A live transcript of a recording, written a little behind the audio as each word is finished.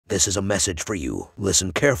this is a message for you.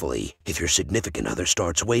 Listen carefully. If your significant other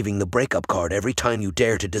starts waving the breakup card every time you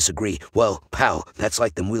dare to disagree, well, pal, that's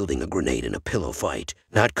like them wielding a grenade in a pillow fight.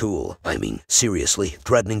 Not cool. I mean, seriously,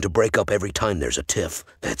 threatening to break up every time there's a tiff.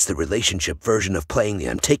 That's the relationship version of playing the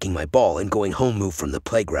I'm taking my ball and going home move from the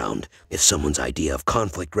playground. If someone's idea of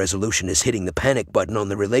conflict resolution is hitting the panic button on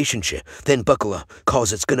the relationship, then buckle up,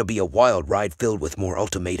 cause it's gonna be a wild ride filled with more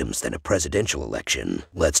ultimatums than a presidential election.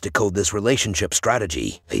 Let's decode this relationship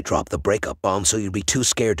strategy. They drop the breakup bomb so you'd be too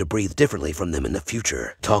scared to breathe differently from them in the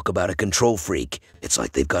future. Talk about a control freak. It's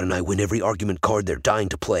like they've got an I win every argument card they're dying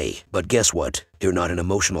to play. But guess what? You're not an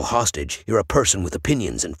emotional hostage. You're a person with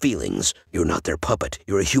opinions and feelings. You're not their puppet.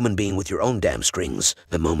 You're a human being with your own damn strings.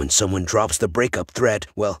 The moment someone drops the breakup threat,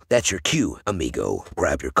 well, that's your cue, amigo.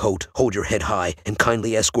 Grab your coat, hold your head high, and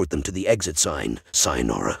kindly escort them to the exit sign.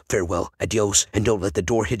 Sayonara, farewell, adios, and don't let the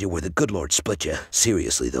door hit you where the good Lord split you.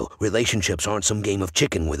 Seriously though, relationships aren't some game of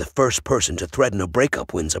chicken where the first person to threaten a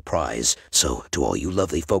breakup wins a prize. So, to all you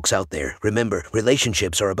lovely folks out there, remember,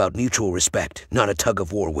 relationships are about mutual respect, not a tug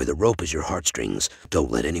of war where the rope is your heartstring. Don't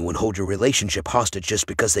let anyone hold your relationship hostage just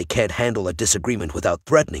because they can't handle a disagreement without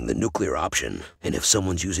threatening the nuclear option. And if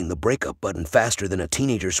someone's using the breakup button faster than a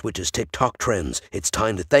teenager switches TikTok trends, it's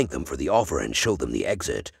time to thank them for the offer and show them the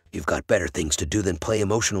exit. You've got better things to do than play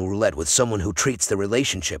emotional roulette with someone who treats the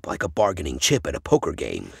relationship like a bargaining chip at a poker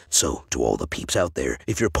game. So, to all the peeps out there,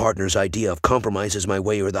 if your partner's idea of compromise is my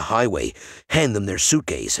way or the highway, hand them their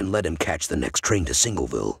suitcase and let him catch the next train to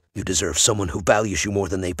Singleville. You deserve someone who values you more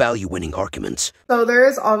than they value winning arguments. So there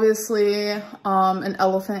is obviously an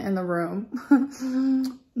elephant in the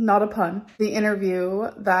room. Not a pun. The interview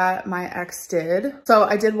that my ex did. So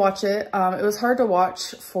I did watch it. It was hard to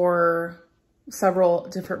watch for several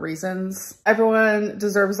different reasons. Everyone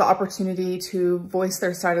deserves the opportunity to voice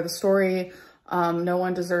their side of the story. No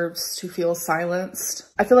one deserves to feel silenced.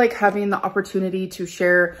 I feel like having the opportunity to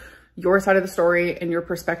share your side of the story and your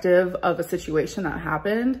perspective of a situation that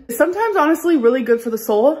happened is sometimes honestly really good for the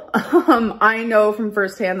soul. I know from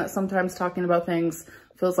firsthand that sometimes talking about things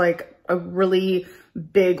feels like a really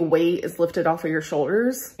big weight is lifted off of your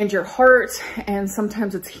shoulders and your heart, and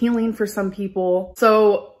sometimes it's healing for some people.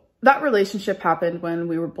 So that relationship happened when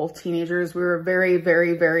we were both teenagers. We were very,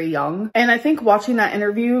 very, very young. And I think watching that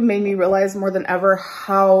interview made me realize more than ever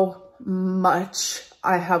how much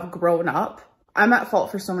I have grown up. I'm at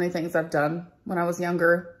fault for so many things I've done when I was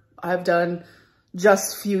younger. I've done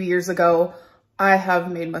just a few years ago. I have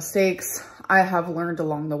made mistakes. I have learned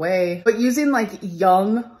along the way. But using like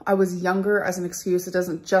I was younger as an excuse, it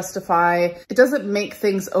doesn't justify, it doesn't make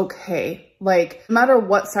things okay. Like, no matter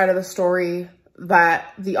what side of the story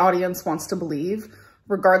that the audience wants to believe,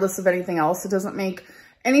 regardless of anything else, it doesn't make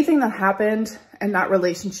anything that happened and that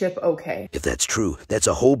relationship okay. If that's true, that's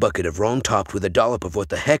a whole bucket of wrong topped with a dollop of what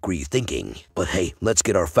the heck were you thinking? But hey, let's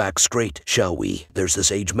get our facts straight, shall we? There's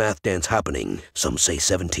this age math dance happening. Some say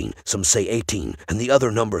 17, some say 18, and the other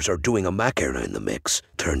numbers are doing a Macarena in the mix.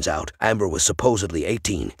 Turns out, Amber was supposedly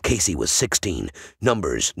 18, Casey was 16.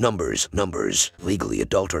 Numbers, numbers, numbers. Legally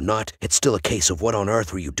adult or not, it's still a case of what on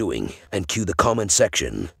earth were you doing? And cue the comment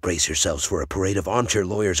section. Brace yourselves for a parade of armchair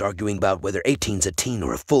lawyers arguing about whether 18's a teen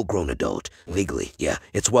or a full-grown adult. Legally, yeah,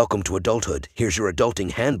 it's welcome to adulthood. Here's your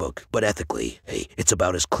adulting handbook. But ethically, hey, it's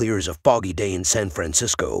about as clear as a foggy day in San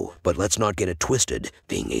Francisco. But let's not get it twisted.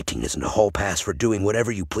 Being 18 isn't a hall pass for doing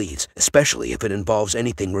whatever you please, especially if it involves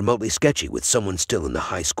anything remotely sketchy with someone still in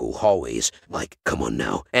the high school hallways. Like, come on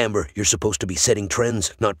now, Amber, you're supposed to be setting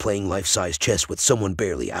trends, not playing life-size chess with someone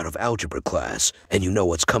barely out of algebra class. And you know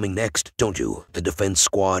what's coming next, don't you? The defense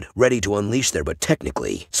squad, ready to unleash their but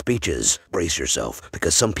technically speeches. Brace yourself,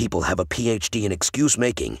 because some people have a PhD in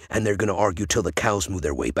excuse-making, and they're gonna argue till the cows move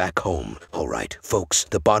their way back home. Alright, folks,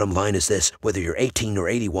 the bottom line is this. Whether you're 18 or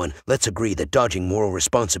 81, let's agree that dodging moral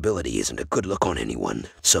responsibility isn't a good look on anyone.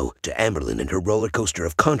 So, to Amberlynn and her roller coaster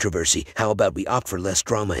of controversy, how about we opt for less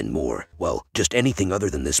drama and more, well, just anything other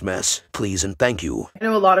than this mess. Please and thank you. I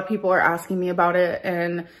know a lot of people are asking me about it,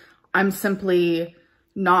 and I'm simply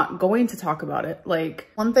not going to talk about it. Like,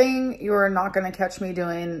 one thing you're not going to catch me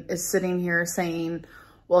doing is sitting here saying,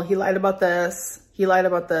 well, he lied about this, he lied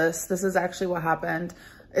about this, this is actually what happened.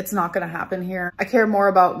 It's not gonna happen here. I care more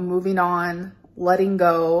about moving on, letting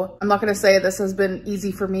go. I'm not gonna say this has been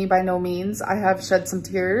easy for me, by no means. I have shed some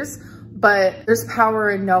tears, but there's power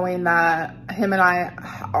in knowing that him and I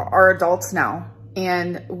are adults now,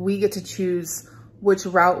 and we get to choose which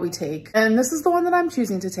route we take. And this is the one that I'm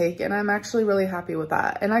choosing to take, and I'm actually really happy with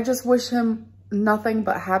that. And I just wish him nothing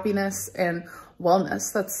but happiness and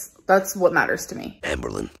wellness. That's That's what matters to me.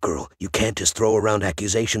 Amberlynn, girl, you can't just throw around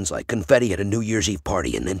accusations like confetti at a New Year's Eve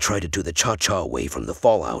party and then try to do the cha-cha away from the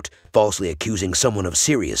fallout. Falsely accusing someone of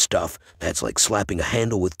serious stuff, that's like slapping a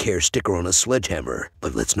handle with care sticker on a sledgehammer.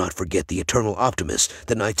 But let's not forget the eternal optimist,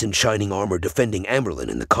 the knights in shining armor defending Amberlynn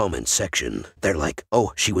in the comments section. They're like,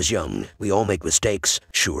 oh, she was young. We all make mistakes.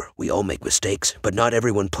 Sure, we all make mistakes, but not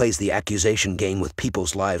everyone plays the accusation game with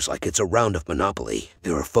people's lives like it's a round of Monopoly.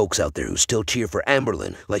 There are folks out there who still cheer for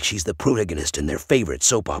Amberlynn like she's the protagonist in their favorite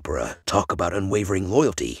soap opera. Talk about unwavering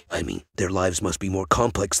loyalty. I mean, their lives must be more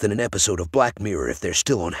complex than an episode of Black Mirror if they're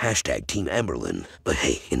still on hashtag Team Amberlynn. But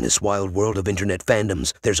hey, in this wild world of internet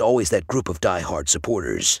fandoms, there's always that group of die-hard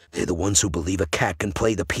supporters. They're the ones who believe a cat can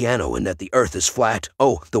play the piano and that the earth is flat.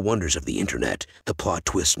 Oh, the wonders of the internet. The plot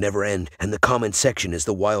twists never end, and the comment section is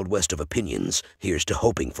the Wild West of opinions. Here's to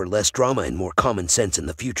hoping for less drama and more common sense in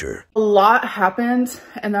the future. A lot happened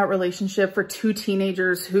in that relationship for two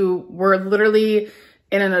teenagers who were literally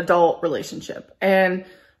in an adult relationship. And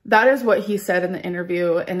that is what he said in the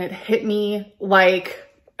interview, and it hit me like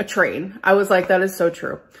a train. I was like, that is so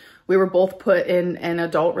true. We were both put in an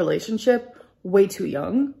adult relationship way too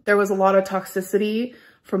young. There was a lot of toxicity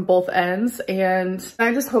from both ends, and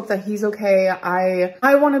I just hope that he's okay.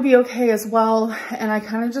 I want to be okay as well, and I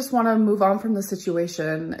kind of just want to move on from the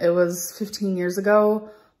situation. It was 15 years ago,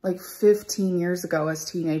 like 15 years ago as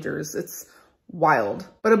teenagers. It's wild.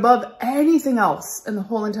 But above anything else in the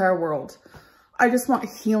whole entire world, I just want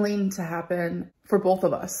healing to happen for both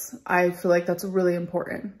of us. I feel like that's really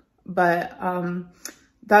important. But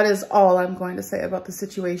that is all I'm going to say about the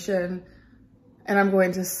situation. And I'm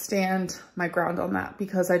going to stand my ground on that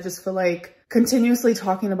because I just feel like continuously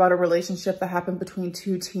talking about a relationship that happened between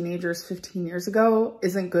two teenagers 15 years ago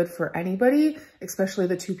isn't good for anybody, especially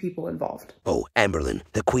the two people involved. Oh, Amberlynn,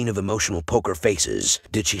 the queen of emotional poker faces.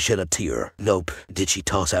 Did she shed a tear? Nope. Did she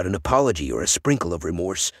toss out an apology or a sprinkle of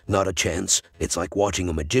remorse? Not a chance. It's like watching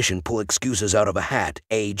a magician pull excuses out of a hat.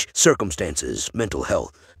 Age, circumstances, mental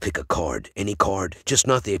health. Pick a card, any card, just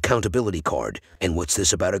not the accountability card. And what's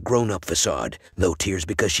this about a grown-up facade? No tears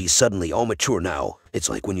because she's suddenly all mature now. It's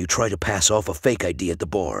like when you try to pass off a fake ID at the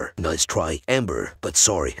bar. Nice try, Amber, but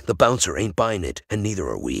sorry, the bouncer ain't buying it, and neither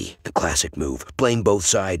are we. The classic move. Blame both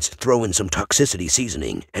sides, throw in some toxicity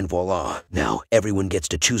seasoning, and voila. Now, everyone gets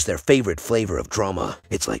to choose their favorite flavor of drama.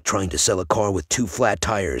 It's like trying to sell a car with two flat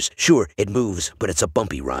tires. Sure, it moves, but it's a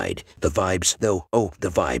bumpy ride. The vibes, though, oh, the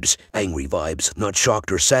vibes. Angry vibes, not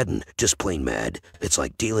shocked or saddened, just plain mad. It's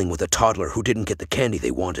like dealing with a toddler who didn't get the candy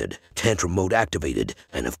they wanted. Tantrum mode activated.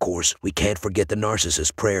 And of course, we can't forget the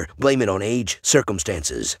narcissist prayer. Blame it on age,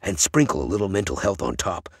 circumstances, and sprinkle a little mental health on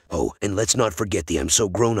top. Oh, and let's not forget the I'm so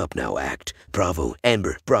grown up now act. Bravo,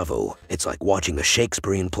 Amber, bravo. It's like watching a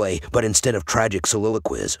Shakespearean play, but instead of tragic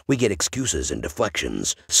soliloquies, we get excuses and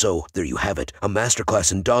deflections. So, there you have it, a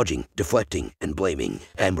masterclass in dodging, deflecting, and blaming.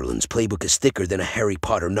 Amberlynn's playbook is thicker than a Harry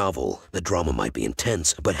Potter novel. The drama might be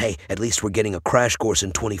intense, but hey, at least we're getting a crash course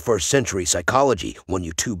in 21st century psychology, one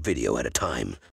YouTube video at a time.